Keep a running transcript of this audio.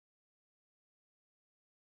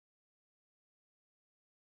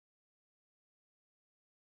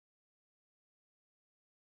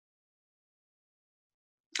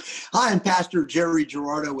Hi, I'm Pastor Jerry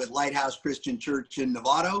Girardo with Lighthouse Christian Church in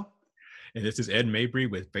Novato. And this is Ed Mabrie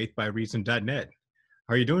with FaithByReason.net.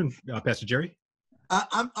 How are you doing, Pastor Jerry?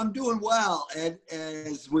 I'm doing well. And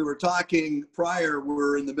as we were talking prior,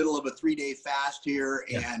 we're in the middle of a 3-day fast here,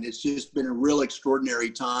 and it's just been a real extraordinary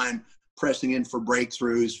time pressing in for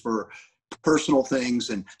breakthroughs, for personal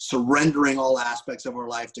things, and surrendering all aspects of our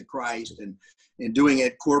life to Christ, and doing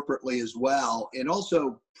it corporately as well, and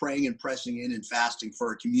also praying and pressing in and fasting for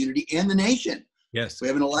our community and the nation. Yes. We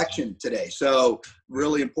have an election today, so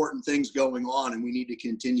really important things going on, and we need to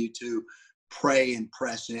continue to pray and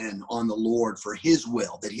press in on the Lord for His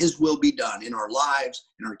will, that His will be done in our lives,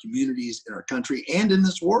 in our communities, in our country, and in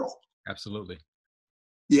this world. Absolutely.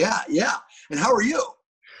 Yeah. And how are you?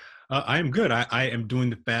 I am good. I am doing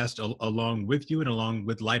the fast along with you and along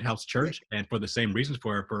with Lighthouse Church, and for the same reasons,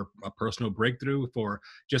 for a personal breakthrough, for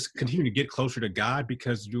just continuing to get closer to God,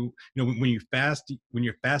 because when you're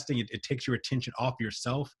fasting, it takes your attention off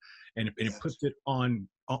yourself, and it puts it on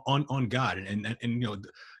God. And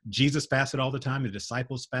Jesus fasted all the time. The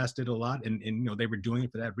disciples fasted a lot, and they were doing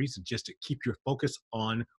it for that reason, just to keep your focus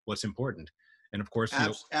on what's important. And of course,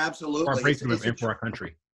 absolutely, for our breakthrough and for our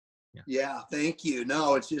country. Yeah, thank you.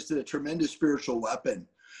 No, it's just a tremendous spiritual weapon.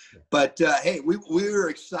 But hey, we're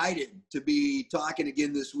excited to be talking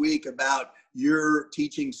again this week about your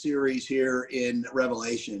teaching series here in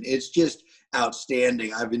Revelation. It's just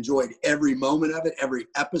outstanding. I've enjoyed every moment of it, every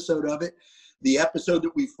episode of it. The episode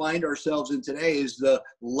that we find ourselves in today is the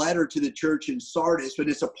letter to the church in Sardis, but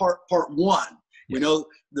it's a part one. Yes. We know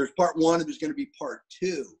there's part one and there's going to be part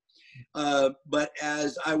two. But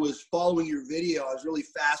as I was following your video, I was really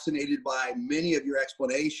fascinated by many of your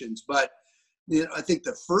explanations. But I think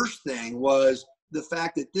the first thing was the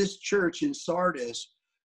fact that this church in Sardis,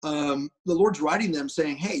 the Lord's writing them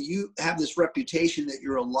saying, hey, you have this reputation that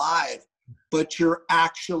you're alive, but you're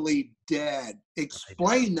actually dead.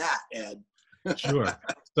 Explain that, Ed. Sure.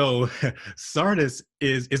 So Sardis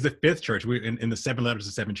is the fifth church. We're in the 7 letters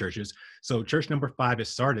of 7 churches. So church number 5 is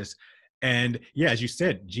Sardis. And yeah, as you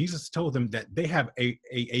said, Jesus told them that they have a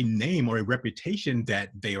name or a reputation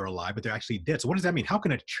that they are alive, but they're actually dead. So what does that mean? How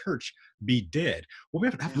can a church be dead? Well, we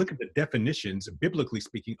have to look at the definitions, biblically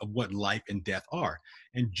speaking, of what life and death are.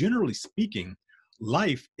 And generally speaking,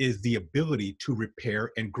 life is the ability to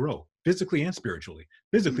repair and grow, physically and spiritually.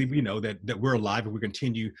 Physically, we know that we're alive and we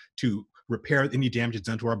continue to repair any damages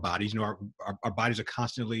done to our bodies. Our bodies are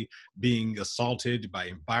constantly being assaulted by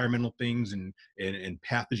environmental things and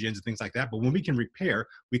pathogens and things like that. But when we can repair,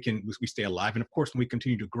 we stay alive. And of course, when we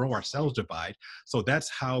continue to grow, our cells divide. So that's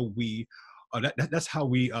how we that's how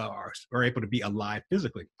we are able to be alive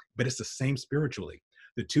physically. But it's the same spiritually.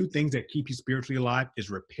 The two things that keep you spiritually alive is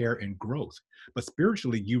repair and growth. But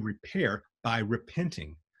spiritually, you repair by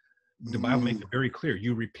repenting. The Bible makes it very clear.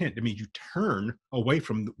 You repent. I mean, you turn away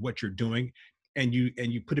from what you're doing, and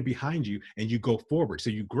you put it behind you, and you go forward. So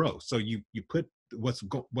you grow. So you put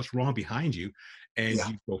what's wrong behind you, and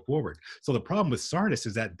you go forward. So the problem with Sardis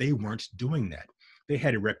is that they weren't doing that. They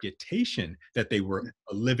had a reputation that they were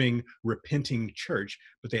a living, repenting church,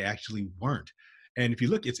 but they actually weren't. And if you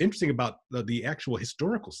look, it's interesting about the actual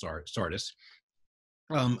historical Sardis.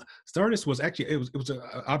 Sardis was actually, it was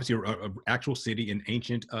obviously an actual city in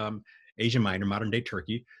ancient Asia Minor, modern day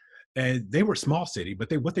Turkey, and they were a small city,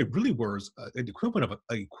 but what they really were is the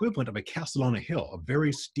equivalent of a castle on a hill, a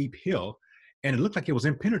very steep hill, and it looked like it was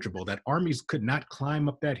impenetrable. That armies could not climb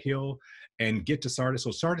up that hill and get to Sardis.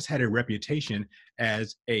 So Sardis had a reputation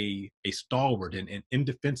as a stalwart and an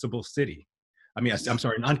indefensible city. I mean, I'm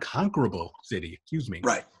sorry, an unconquerable city. Excuse me.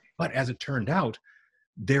 Right. But as it turned out,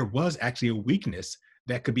 there was actually a weakness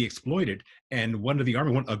that could be exploited. And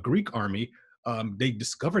a Greek army, they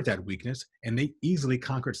discovered that weakness and they easily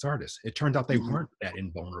conquered Sardis. It turned out they weren't that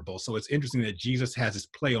invulnerable. So it's interesting that Jesus has this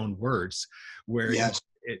play on words where,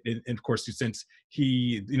 and of course, since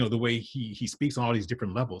he, the way he speaks on all these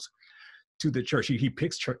different levels to the church, he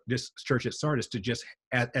picks this church at Sardis to just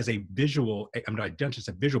as a visual, not just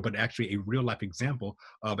a visual, but actually a real life example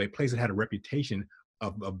of a place that had a reputation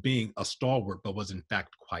of being a stalwart, but was in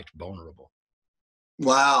fact quite vulnerable.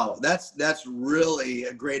 Wow, that's really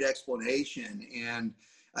a great explanation, and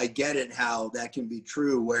I get it how that can be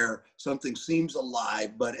true, where something seems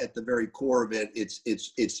alive, but at the very core of it,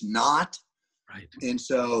 it's not. Right. And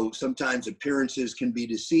so sometimes appearances can be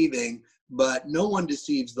deceiving, but no one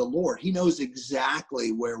deceives the Lord. He knows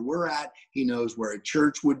exactly where we're at. He knows where a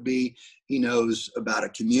church would be. He knows about a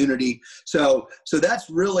community. So that's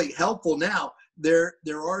really helpful. Now, there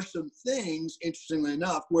are some things, interestingly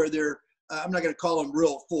enough, where I'm not going to call them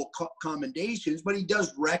real full commendations, but he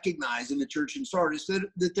does recognize in the church in Sardis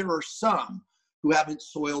that there are some who haven't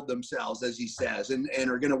soiled themselves, as he says, and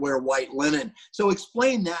are going to wear white linen. So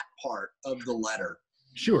explain that part of the letter.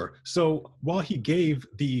 Sure. So while he gave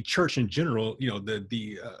the church in general,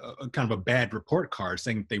 the kind of a bad report card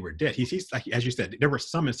saying they were dead, he's like, as you said, there were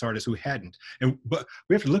some in Sardis who hadn't, but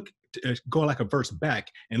we have to go like a verse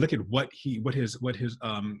back and look at what his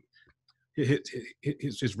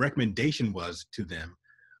recommendation was to them,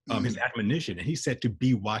 his admonition, and he said to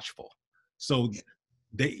be watchful. So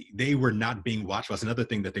they were not being watchful. That's another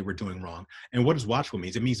thing that they were doing wrong. And what does watchful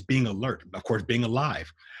means? It means being alert, of course, being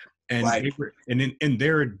alive. And right. in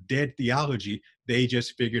their dead theology, they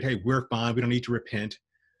just figured, hey, we're fine. We don't need to repent.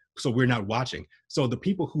 So we're not watching. So the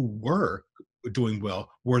people who were doing well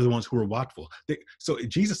were the ones who were watchful. So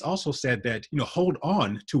Jesus also said that, hold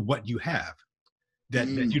on to what you have, that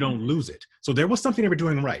you don't lose it. So there was something they were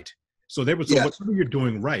doing right. So whatever you're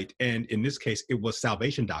doing right. And in this case, it was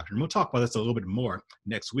salvation doctrine. We'll talk about this a little bit more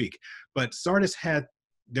next week. But Sardis had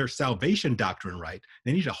their salvation doctrine right.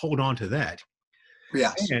 They need to hold on to that.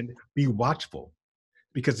 Yes. And be watchful,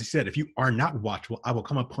 because he said, if you are not watchful, I will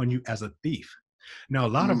come upon you as a thief. Now, a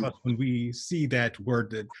lot of us, when we see that word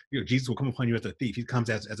that Jesus will come upon you as a thief, he comes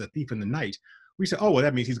as a thief in the night, we say, oh, well,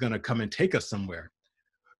 that means he's going to come and take us somewhere.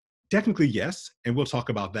 Technically, yes, and we'll talk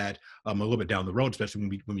about that a little bit down the road,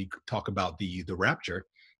 especially when we talk about the rapture.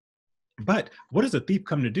 But what does a thief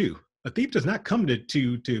come to do? A thief does not come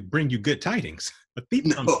to bring you good tidings. A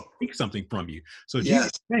thief comes to take something from you. So Jesus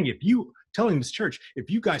is saying, telling this church, if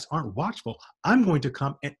you guys aren't watchful, I'm going to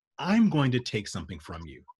come and I'm going to take something from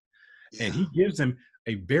you. Yeah. And he gives them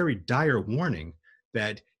a very dire warning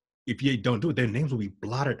that if you don't do it, their names will be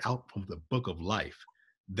blotted out from the book of life.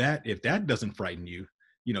 That if that doesn't frighten you,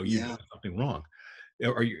 you've done something wrong.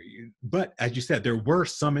 But as you said, there were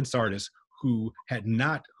some in Sardis who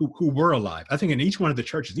were alive. I think in each one of the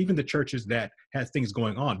churches, even the churches that had things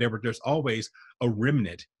going on, there's always a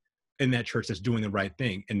remnant in that church that's doing the right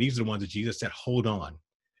thing. And these are the ones that Jesus said, hold on,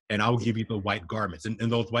 and I will give you the white garments. And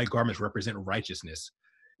those white garments represent righteousness.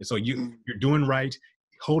 And so you're doing right,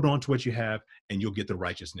 hold on to what you have, and you'll get the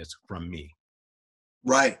righteousness from me.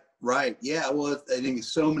 Right. Yeah, well, I think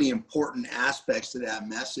so many important aspects to that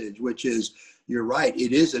message, which is, you're right,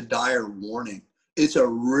 it is a dire warning. It's a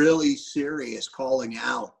really serious calling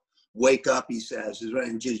out. Wake up, he says,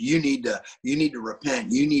 and just you need to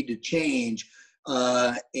repent, you need to change.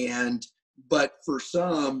 But for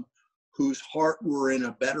some whose heart were in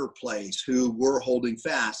a better place, who were holding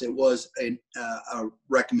fast, it was a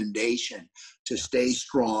recommendation to stay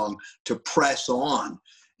strong, to press on.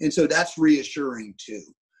 And so that's reassuring too,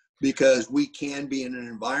 because we can be in an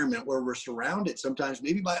environment where we're surrounded sometimes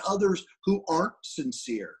maybe by others who aren't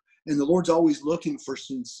sincere. And the Lord's always looking for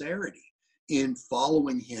sincerity in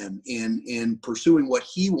following him, in pursuing what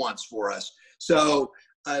he wants for us. So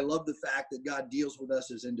I love the fact that God deals with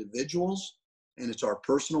us as individuals, and it's our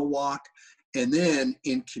personal walk. And then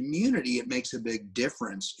in community, it makes a big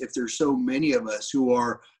difference. If there's so many of us who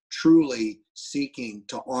are truly seeking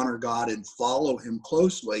to honor God and follow him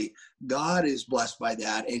closely, God is blessed by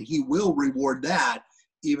that, and he will reward that,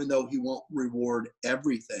 even though he won't reward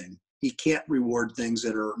everything. He can't reward things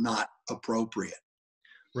that are not appropriate.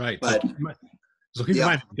 Right. But so keep in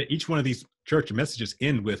mind that each one of these church messages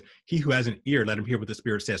end with, he who has an ear, let him hear what the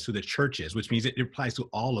Spirit says to the churches, which means it applies to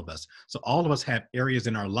all of us. So all of us have areas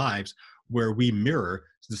in our lives where we mirror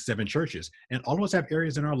the seven churches. And all of us have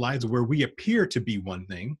areas in our lives where we appear to be one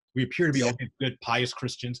thing. We appear to be all good, pious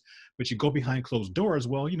Christians, but you go behind closed doors.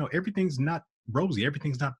 Well, everything's not rosy.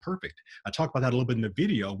 Everything's not perfect. I talk about that a little bit in the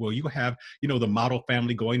video. Well, you have, the model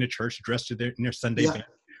family going to church dressed in their Sunday best.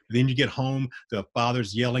 Then you get home, the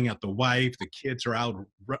father's yelling at the wife, the kids are out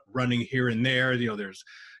running here and there. There's,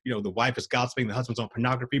 the wife is gossiping, the husband's on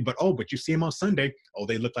pornography, but you see him on Sunday. Oh,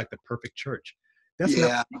 they look like the perfect church.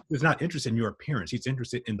 He's not interested in your appearance. He's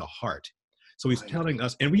interested in the heart. So he's telling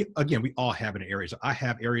us, and we all have an area. So I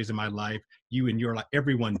have areas in my life, you in your life,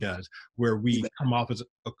 everyone does, where we come off as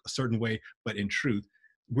a certain way, but in truth,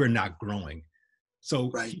 we're not growing.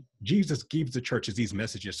 So Jesus gives the churches these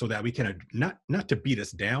messages so that we can not to beat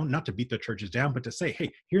us down, not to beat the churches down, but to say,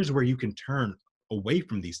 hey, here's where you can turn away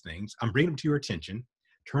from these things. I'm bringing them to your attention,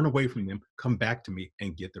 turn away from them, come back to me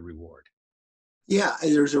and get the reward. Yeah,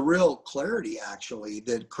 there's a real clarity, actually,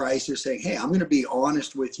 that Christ is saying, hey, I'm going to be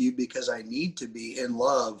honest with you because I need to be in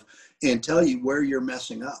love and tell you where you're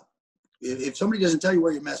messing up. If somebody doesn't tell you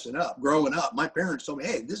where you're messing up, growing up, my parents told me,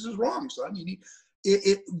 hey, this is wrong, son. You need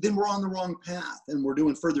then we're on the wrong path and we're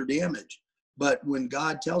doing further damage. But when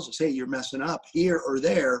God tells us, hey, you're messing up here or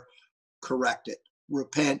there, correct it,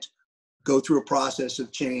 repent, go through a process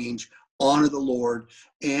of change, honor the Lord,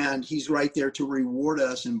 and he's right there to reward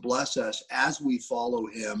us and bless us as we follow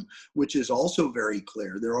him, which is also very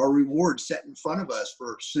clear. There are rewards set in front of us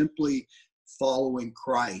for simply following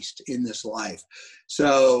Christ in this life.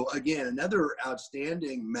 So again, another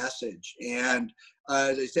outstanding message. And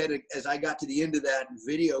as I said, as I got to the end of that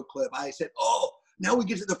video clip, I said, oh, now we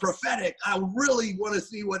get to the prophetic. I really want to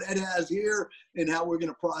see what Ed has here and how we're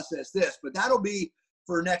going to process this, but that'll be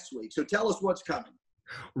for next week. So tell us what's coming.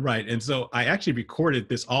 Right. And so I actually recorded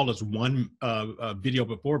this all as one video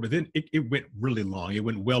before, but then it went really long. It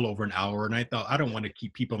went well over an hour. And I thought, I don't want to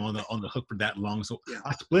keep people on the hook for that long. So Yeah.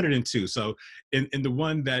 I split it in two. So in the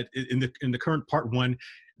one that in the current part one,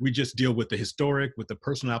 we just deal with the historic, with the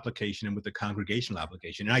personal application, and with the congregational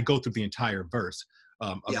application. And I go through the entire verse,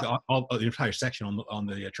 of the entire section on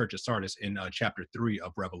the church of Sardis in chapter 3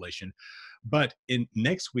 of Revelation. But in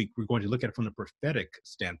next week, we're going to look at it from the prophetic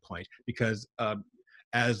standpoint, because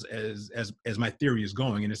as my theory is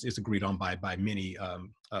going, and it's agreed on by many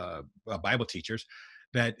Bible teachers,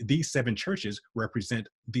 that these 7 churches represent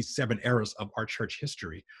these 7 eras of our church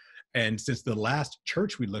history. And since the last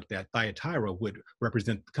church we looked at, Thyatira, would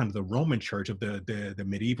represent kind of the Roman church of the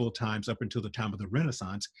medieval times up until the time of the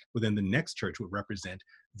Renaissance, well, then the next church would represent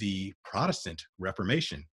the Protestant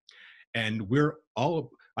Reformation. And we're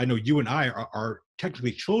all, I know you and I are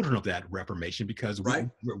technically children of that Reformation, because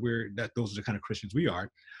we're that those are the kind of Christians we are.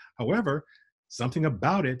 However, something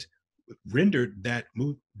about it rendered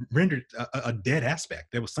a dead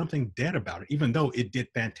aspect. There was something dead about it, even though it did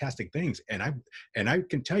fantastic things. And I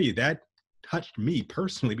can tell you that touched me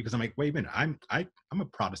personally, because I'm like, wait a minute, I'm a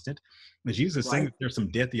Protestant. And Jesus is saying that there's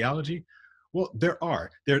some dead theology. Well, there,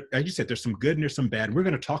 as you said, there's some good and there's some bad. We're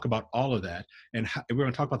going to talk about all of that, and we're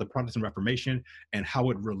going to talk about the Protestant Reformation and how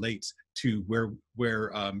it relates to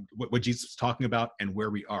what Jesus is talking about and where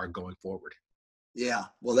we are going forward. Yeah,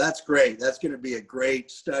 well, that's great. That's going to be a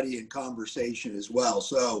great study and conversation as well.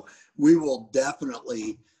 So we will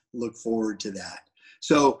definitely look forward to that.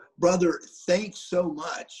 So, brother, thanks so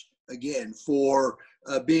much again for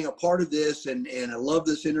being a part of this, and I love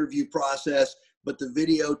this interview process. But the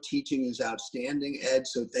video teaching is outstanding, Ed.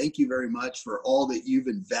 So thank you very much for all that you've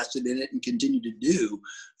invested in it and continue to do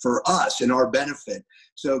for us and our benefit.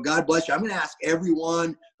 So God bless you. I'm going to ask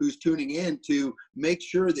everyone who's tuning in to make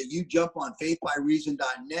sure that you jump on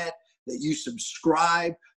FaithByReason.net, that you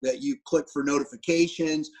subscribe, that you click for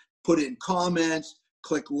notifications, put in comments,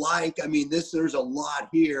 click like. I mean, there's a lot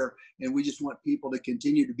here, and we just want people to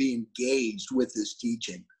continue to be engaged with this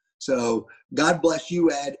teaching. So God bless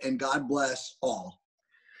you, Ed, and God bless all.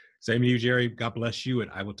 Same to you, Jerry. God bless you,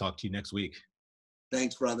 and I will talk to you next week.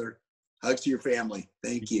 Thanks, brother. Hugs to your family.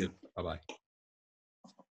 Thank you. Bye-bye.